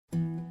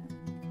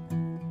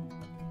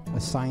A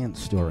science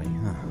story,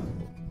 huh?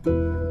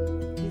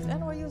 These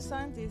NYU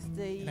scientists,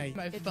 I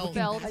felt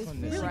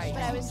right.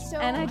 I was so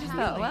And I just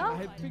thought, I well,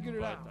 had figured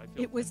it out.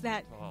 It was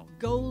that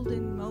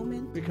golden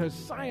moment. Because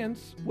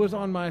science was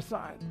on my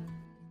side.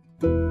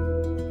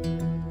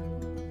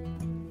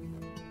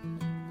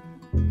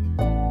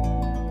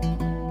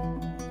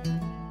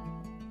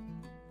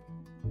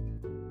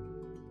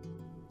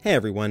 Hey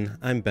everyone,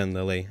 I'm Ben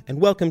Lilly, and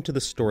welcome to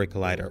the Story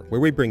Collider, where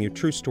we bring you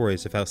true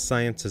stories of how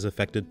science has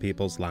affected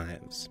people's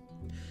lives.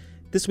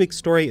 This week's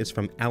story is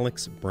from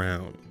Alex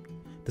Brown.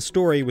 The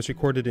story was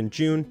recorded in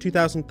June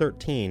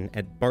 2013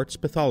 at Bart's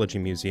Pathology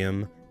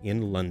Museum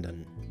in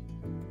London.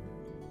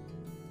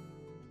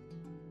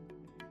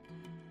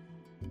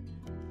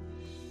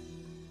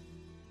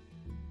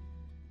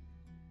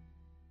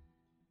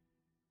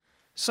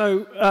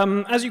 So,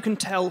 as you can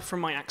tell from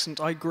my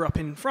accent, I grew up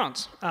in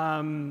France.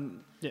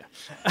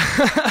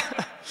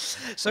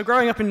 So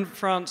growing up in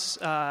France,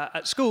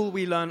 at school,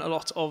 we learn a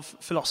lot of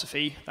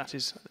philosophy, that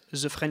is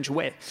the French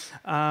way.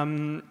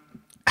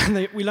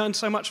 We learn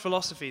so much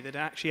philosophy that it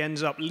actually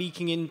ends up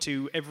leaking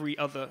into every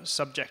other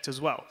subject as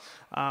well.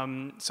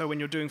 So when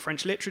you're doing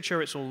French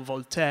literature, it's all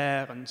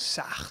Voltaire and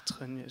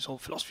Sartre, and it's all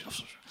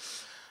philosophy.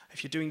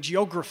 If you're doing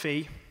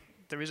geography,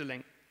 there is a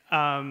link.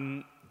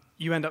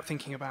 You end up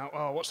thinking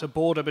about, what's the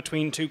border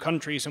between two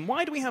countries, and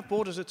why do we have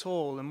borders at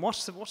all, and what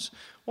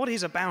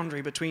is a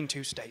boundary between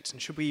two states, and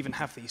should we even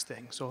have these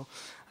things? Or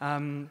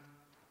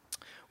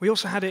we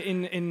also had it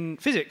in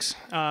physics.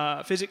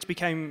 Physics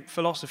became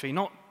philosophy,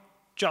 not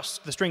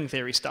just the string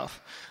theory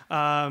stuff,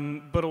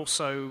 but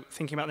also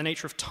thinking about the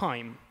nature of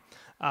time.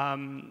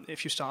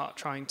 If you start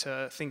trying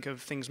to think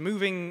of things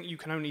moving, you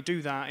can only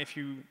do that if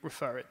you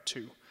refer it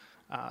to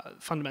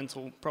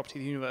fundamental property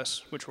of the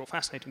universe, which we're all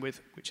fascinated with,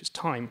 which is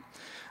time.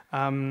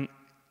 And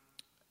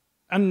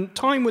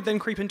time would then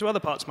creep into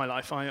other parts of my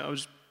life. I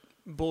was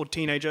a bored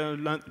teenager,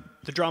 learnt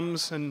the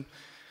drums, and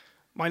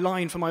my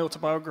line for my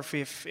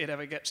autobiography, if it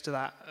ever gets to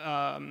that,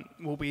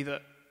 will be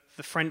that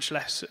the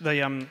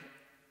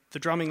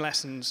drumming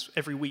lessons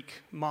every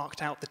week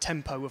marked out the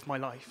tempo of my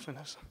life. And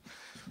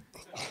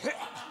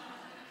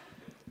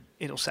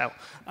it'll sell.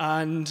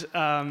 And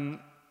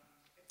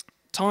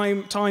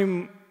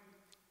time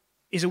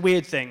is a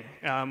weird thing.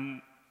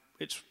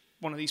 It's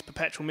one of these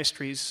perpetual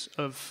mysteries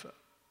of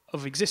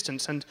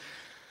existence. And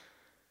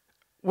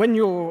when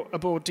you're a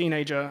bored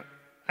teenager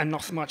and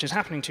nothing much is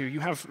happening to you, you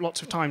have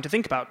lots of time to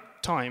think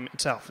about time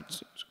itself.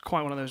 It's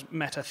quite one of those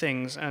meta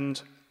things.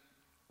 And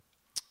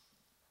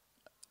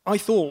I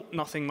thought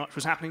nothing much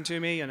was happening to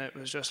me, and it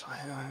was just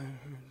like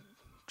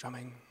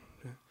drumming,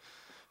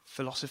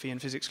 philosophy and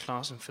physics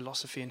class, and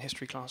philosophy and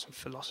history class, and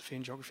philosophy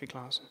and geography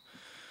class.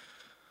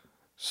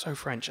 So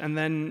French. And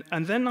then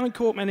I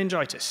caught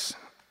meningitis.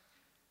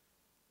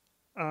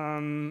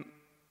 All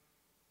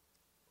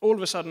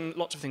of a sudden,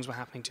 lots of things were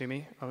happening to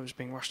me. I was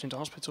being rushed into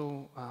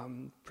hospital,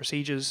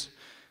 procedures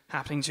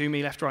happening to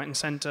me left, right, and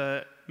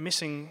centre,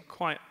 missing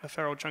quite a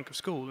fair old chunk of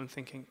school, and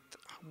thinking,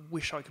 I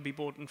wish I could be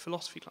bored in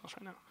philosophy class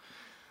right now.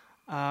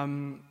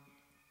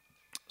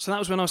 So that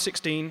was when I was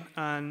 16,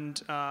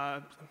 and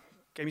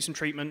gave me some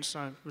treatments.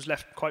 I was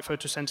left quite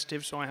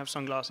photosensitive, so I have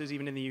sunglasses,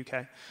 even in the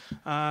UK.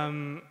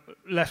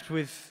 Left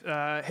with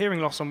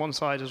hearing loss on one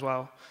side as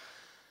well.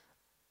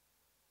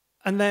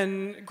 And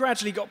then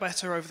gradually got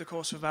better over the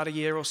course of about a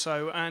year or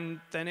so,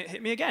 and then it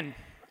hit me again,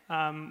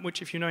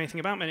 which, if you know anything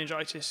about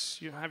meningitis,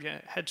 you have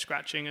your head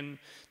scratching, and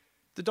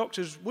the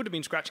doctors would have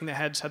been scratching their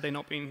heads had they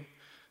not been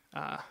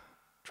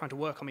trying to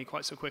work on me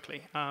quite so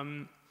quickly.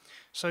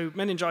 So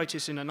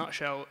meningitis, in a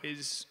nutshell,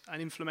 is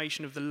an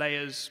inflammation of the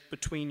layers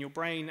between your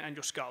brain and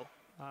your skull.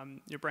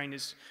 Your brain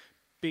is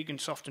big and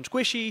soft and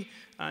squishy,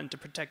 and to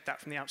protect that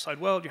from the outside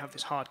world, you have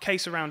this hard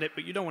case around it,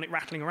 but you don't want it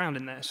rattling around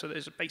in there, so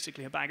there's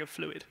basically a bag of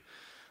fluid.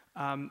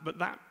 But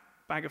that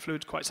bag of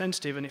fluid is quite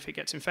sensitive, and if it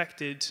gets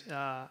infected,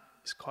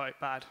 it's quite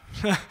bad.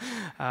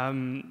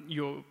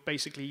 You're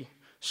basically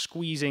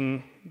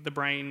squeezing the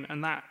brain,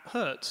 and that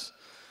hurts.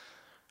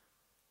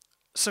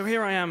 So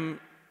here I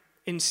am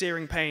in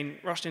searing pain,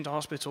 rushed into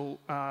hospital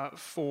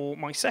for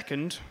my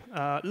second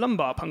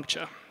lumbar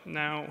puncture.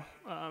 Now,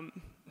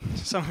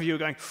 some of you are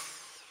going,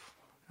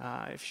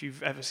 if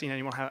you've ever seen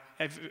anyone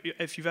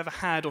if you've ever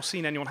had or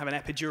seen anyone have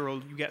an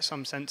epidural, you get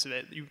some sense of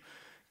it. You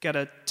get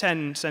a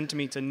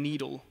 10-centimeter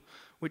needle,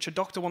 which a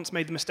doctor once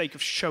made the mistake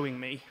of showing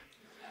me,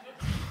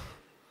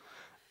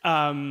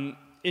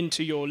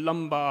 into your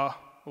lumbar,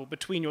 or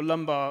between your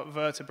lumbar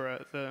vertebra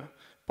at the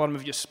bottom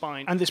of your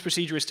spine. And this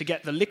procedure is to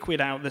get the liquid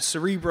out, the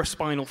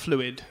cerebrospinal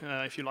fluid,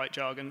 if you like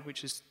jargon,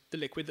 which is the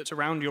liquid that's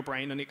around your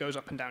brain, and it goes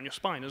up and down your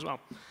spine as well.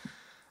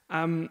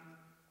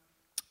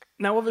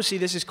 Now, obviously,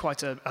 this is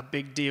quite a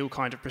big deal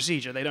kind of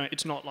procedure.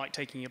 It's not like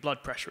taking your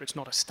blood pressure. It's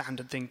not a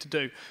standard thing to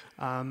do.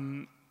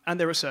 And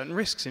there are certain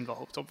risks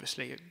involved,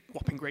 obviously. A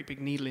whopping great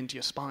big needle into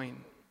your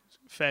spine,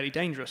 fairly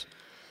dangerous.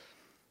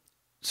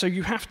 So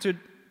you have to...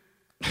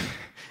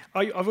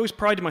 I've always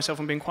prided myself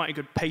on being quite a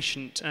good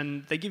patient,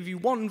 and they give you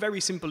one very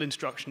simple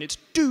instruction. It's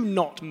do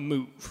not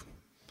move.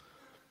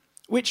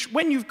 which,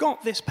 when you've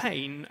got this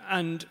pain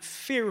and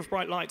fear of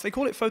bright lights, they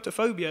call it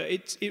photophobia,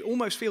 it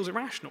almost feels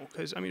irrational,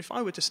 because, I mean, if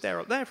I were to stare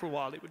up there for a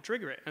while, it would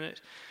trigger it.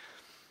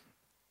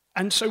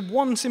 And so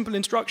one simple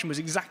instruction was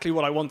exactly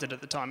what I wanted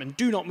at the time, and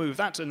do not move,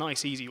 that's a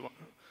nice, easy one.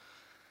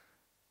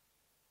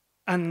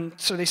 And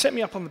so they set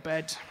me up on the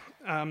bed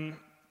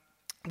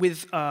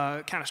with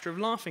a canister of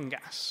laughing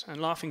gas.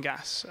 And laughing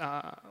gas,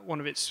 one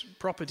of its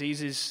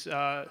properties is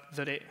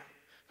that it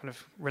kind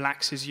of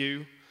relaxes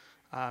you,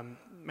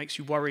 makes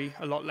you worry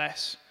a lot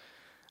less.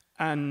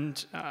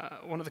 And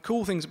one of the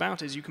cool things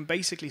about it is you can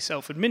basically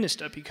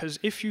self-administer, because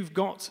if you've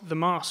got the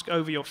mask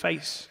over your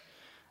face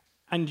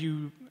and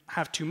you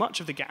have too much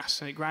of the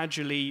gas, and it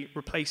gradually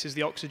replaces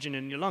the oxygen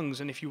in your lungs,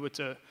 and if you were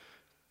to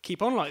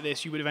keep on like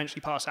this, you would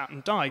eventually pass out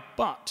and die.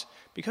 But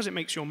because it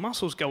makes your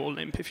muscles go all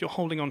limp, if you're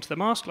holding onto the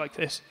mask like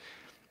this,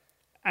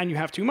 and you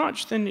have too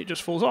much, then it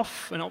just falls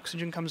off, and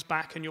oxygen comes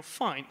back, and you're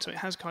fine. So it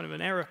has kind of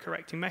an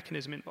error-correcting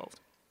mechanism involved.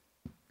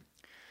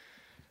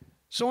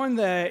 So I'm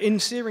there in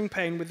searing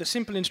pain with the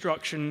simple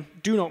instruction,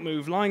 do not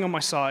move, lying on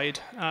my side,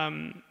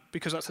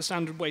 because that's the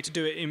standard way to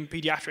do it in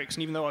pediatrics,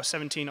 and even though I was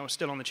 17, I was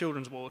still on the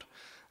children's ward.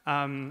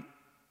 And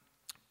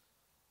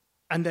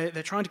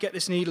they're trying to get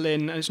this needle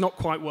in, and it's not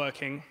quite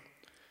working.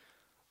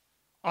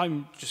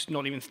 I'm just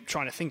not even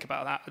trying to think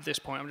about that at this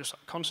point. I'm just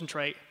like,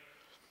 concentrate.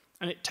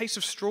 And it tastes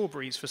of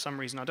strawberries for some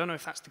reason. I don't know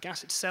if that's the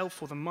gas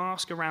itself or the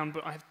mask around,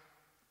 but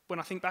when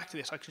I think back to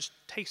this, I just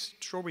taste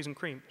strawberries and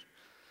cream.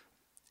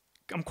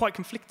 I'm quite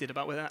conflicted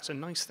about whether that's a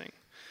nice thing.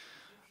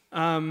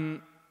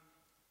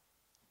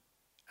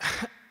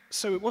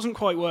 So it wasn't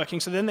quite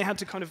working, so then they had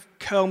to kind of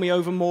curl me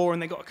over more,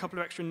 and they got a couple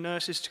of extra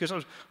nurses, because I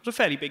was a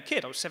fairly big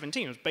kid. I was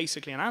 17, I was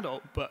basically an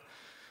adult, but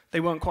they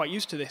weren't quite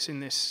used to this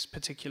in this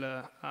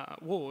particular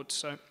ward.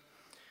 So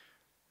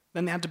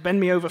then they had to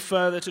bend me over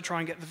further to try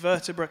and get the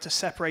vertebra to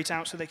separate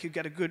out so they could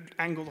get a good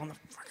angle on the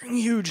fucking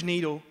huge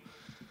needle.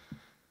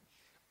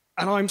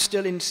 And I'm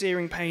still in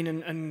searing pain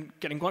and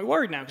getting quite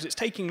worried now, because it's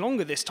taking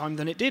longer this time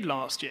than it did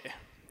last year.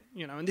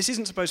 You know, and this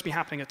isn't supposed to be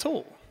happening at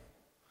all.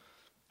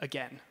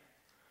 Again.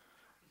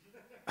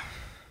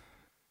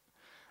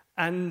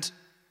 And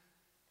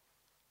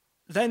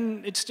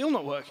then it's still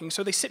not working,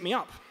 so they sit me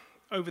up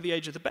over the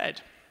edge of the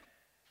bed.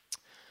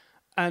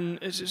 And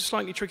it's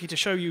slightly tricky to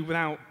show you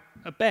without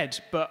a bed,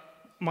 but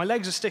my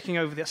legs are sticking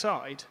over the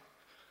side.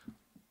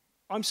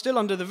 I'm still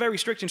under the very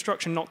strict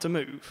instruction not to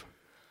move.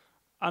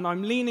 And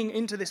I'm leaning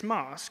into this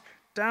mask,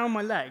 down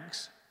my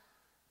legs,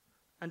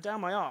 and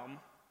down my arm,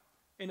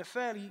 in a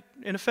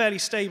fairly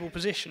stable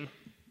position.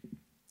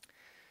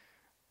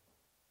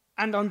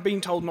 And I'm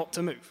being told not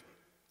to move.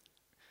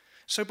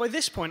 So by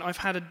this point, I've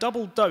had a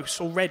double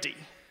dose already,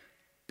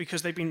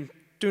 because they've been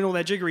doing all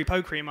their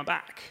jiggery-pokery in my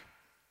back,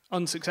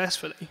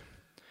 unsuccessfully.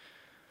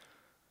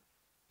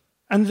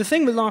 And the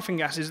thing with laughing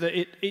gas is that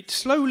it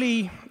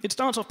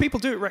starts off, people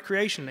do it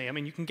recreationally. I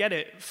mean, you can get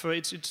it for,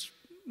 it's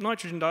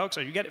nitrogen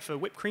dioxide, you get it for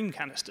whipped cream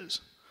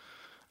canisters.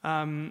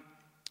 It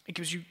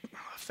gives you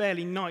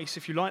fairly nice,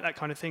 if you like that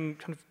kind of thing,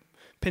 kind of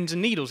pins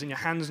and needles in your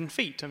hands and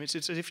feet. I mean, it's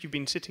as if you've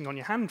been sitting on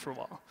your hand for a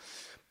while.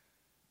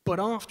 But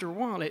after a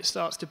while, it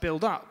starts to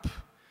build up,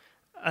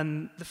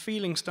 and the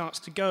feeling starts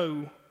to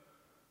go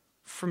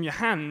from your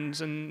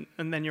hands and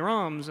then your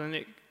arms, and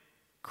it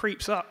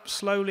creeps up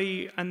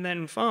slowly and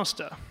then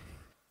faster.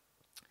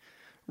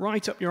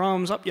 Right up your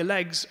arms, up your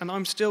legs, and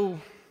I'm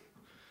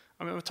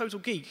a total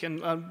geek,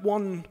 and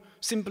one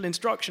simple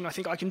instruction, I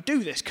think I can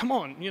do this, come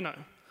on, you know.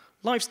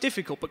 Life's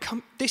difficult, but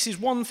this is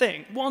one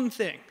thing.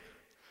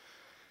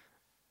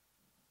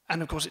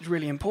 And of course, it's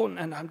really important,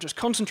 and I'm just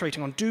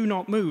concentrating on do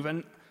not move,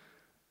 and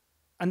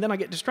then I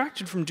get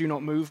distracted from do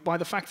not move by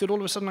the fact that all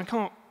of a sudden I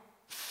can't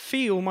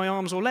feel my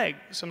arms or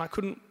legs, and I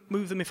couldn't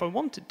move them if I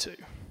wanted to.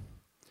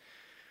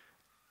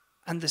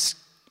 And this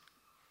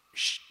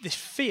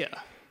fear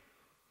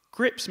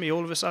grips me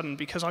all of a sudden,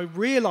 because I'm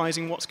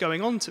realizing what's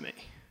going on to me.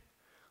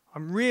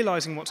 I'm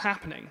realizing what's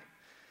happening.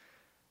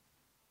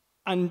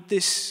 And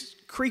this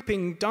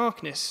creeping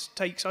darkness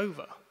takes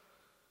over.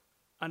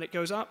 And it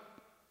goes up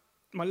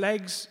my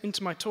legs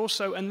into my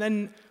torso, and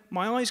then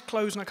my eyes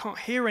close and I can't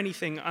hear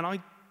anything, and I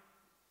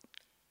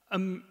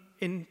am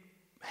in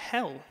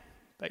hell,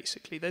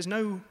 basically. There's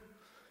no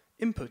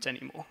input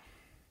anymore.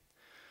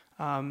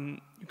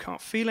 You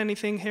can't feel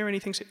anything, hear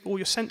anything, so all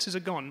your senses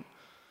are gone.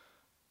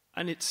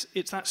 And it's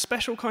that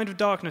special kind of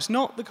darkness,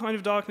 not the kind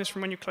of darkness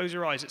from when you close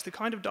your eyes. It's the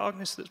kind of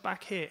darkness that's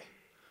back here.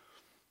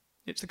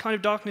 It's the kind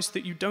of darkness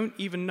that you don't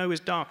even know is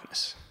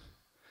darkness.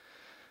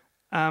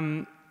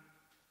 And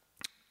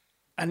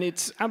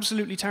it's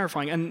absolutely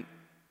terrifying. And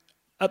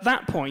at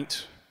that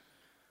point,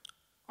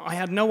 I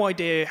had no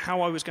idea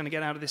how I was going to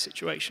get out of this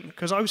situation,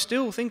 because I was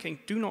still thinking,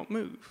 do not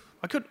move.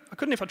 I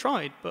couldn't if I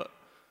tried, but...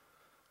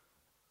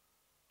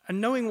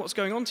 And knowing what's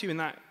going on to you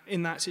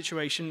in that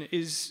situation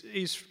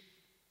is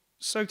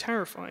so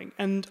terrifying.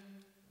 And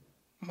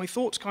my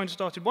thoughts kind of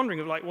started wandering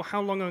of like, well,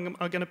 how long am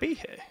I going to be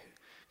here?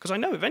 Because I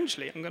know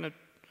eventually I'm going to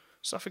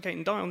suffocate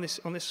and die on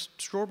this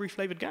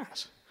strawberry-flavored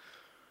gas.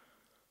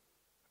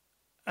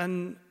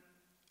 And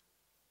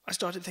I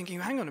started thinking,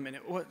 hang on a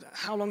minute,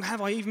 how long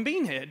have I even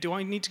been here? Do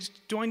I need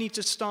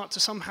to start to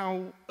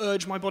somehow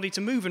urge my body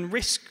to move and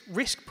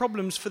risk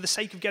problems for the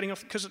sake of getting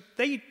off? Because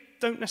they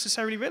don't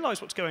necessarily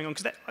realize what's going on,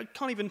 because I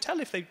can't even tell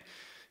if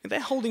they're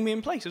holding me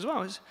in place as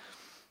well.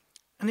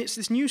 And it's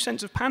this new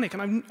sense of panic,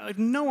 and I've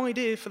no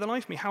idea for the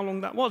life of me how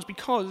long that was,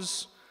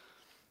 because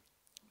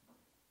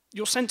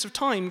your sense of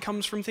time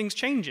comes from things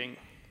changing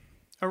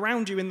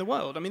around you in the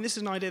world. I mean, this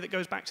is an idea that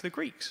goes back to the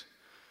Greeks.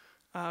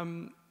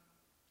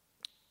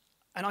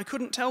 And I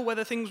couldn't tell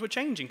whether things were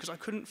changing because I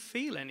couldn't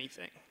feel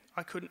anything.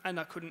 I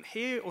couldn't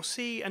hear or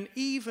see, and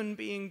even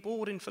being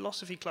bored in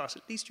philosophy class,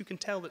 at least you can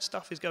tell that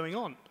stuff is going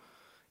on.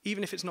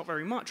 Even if it's not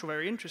very much or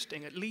very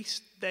interesting, at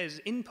least there's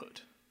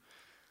input.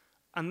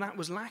 And that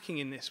was lacking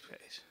in this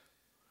case.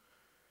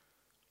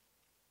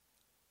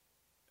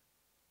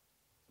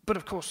 But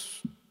of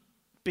course,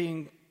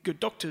 being good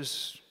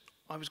doctors,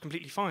 I was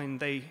completely fine.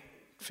 They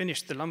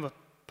finished the lumbar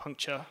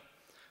puncture,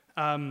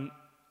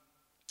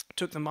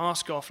 took the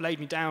mask off, laid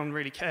me down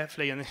really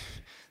carefully, and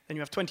then you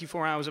have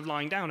 24 hours of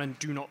lying down and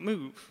do not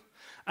move.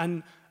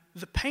 And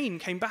the pain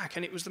came back,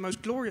 and it was the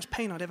most glorious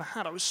pain I'd ever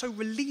had. I was so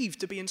relieved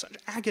to be in such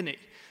agony,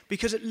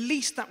 because at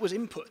least that was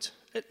input.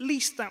 At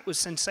least that was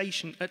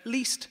sensation. At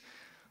least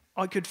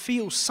I could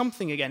feel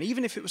something again,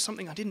 even if it was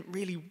something I didn't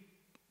really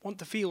want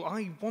to feel.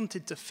 I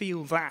wanted to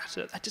feel that.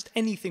 Just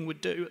anything would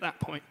do at that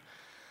point.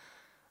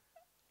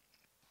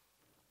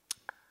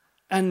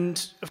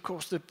 And of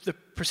course, the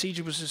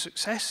procedure was a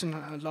success, and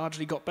I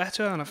largely got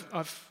better. And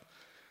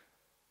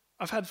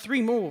I've had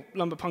 3 more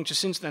lumbar punctures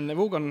since then. They've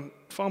all gone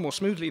far more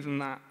smoothly than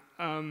that.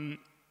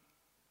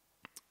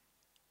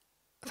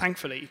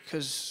 Thankfully,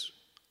 because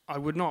I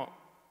would not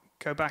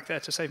go back there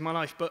to save my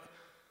life. But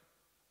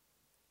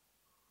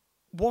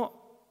what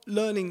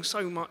learning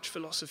so much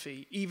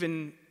philosophy,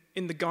 even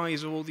in the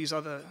guise of all these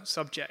other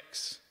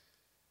subjects,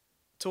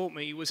 taught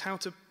me was how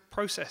to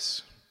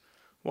process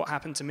what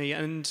happened to me.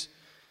 And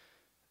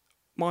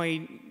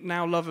my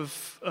now love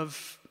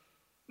of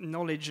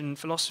knowledge and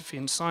philosophy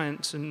and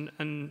science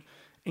and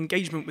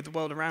engagement with the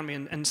world around me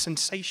and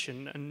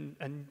sensation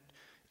and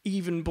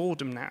even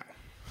boredom now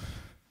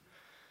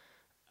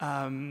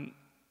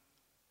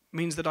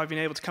means that I've been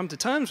able to come to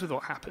terms with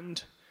what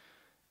happened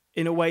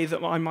in a way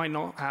that I might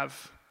not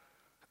have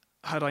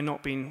had I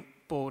not been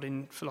bored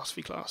in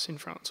philosophy class in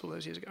France all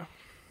those years ago.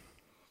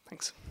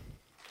 Thanks.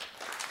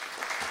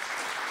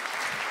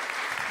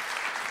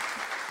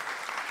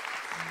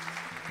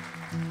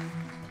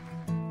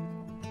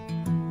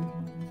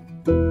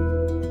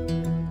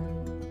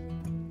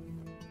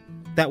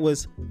 That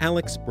was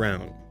Alex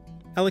Brown.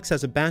 Alex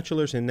has a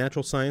bachelor's in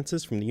natural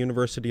sciences from the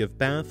University of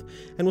Bath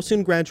and will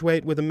soon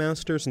graduate with a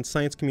master's in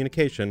science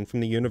communication from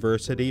the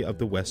University of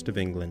the West of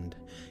England.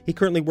 He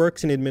currently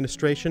works in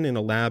administration in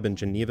a lab in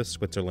Geneva,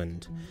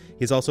 Switzerland.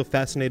 He's also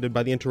fascinated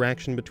by the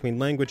interaction between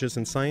languages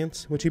and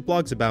science, which he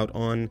blogs about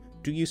on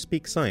Do You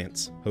Speak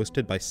Science,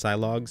 hosted by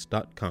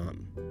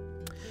scilogs.com.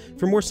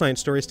 For more science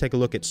stories, take a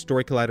look at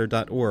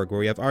storycollider.org, where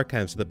we have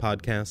archives of the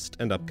podcast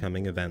and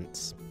upcoming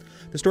events.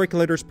 The Story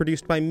Collider is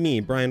produced by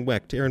me, Brian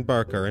Wecht, Aaron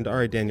Barker, and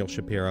Ari Daniel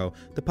Shapiro.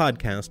 The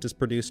podcast is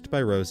produced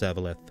by Rose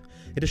Eveleth.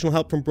 Additional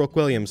help from Brooke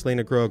Williams,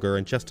 Lena Groger,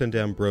 and Justin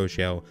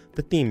D'Ambrosio.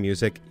 The theme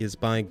music is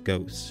by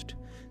Ghost.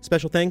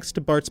 Special thanks to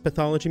Bart's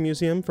Pathology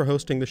Museum for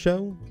hosting the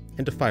show,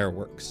 and to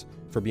Fireworks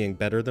for being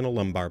better than a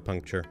lumbar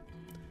puncture.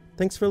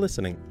 Thanks for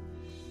listening.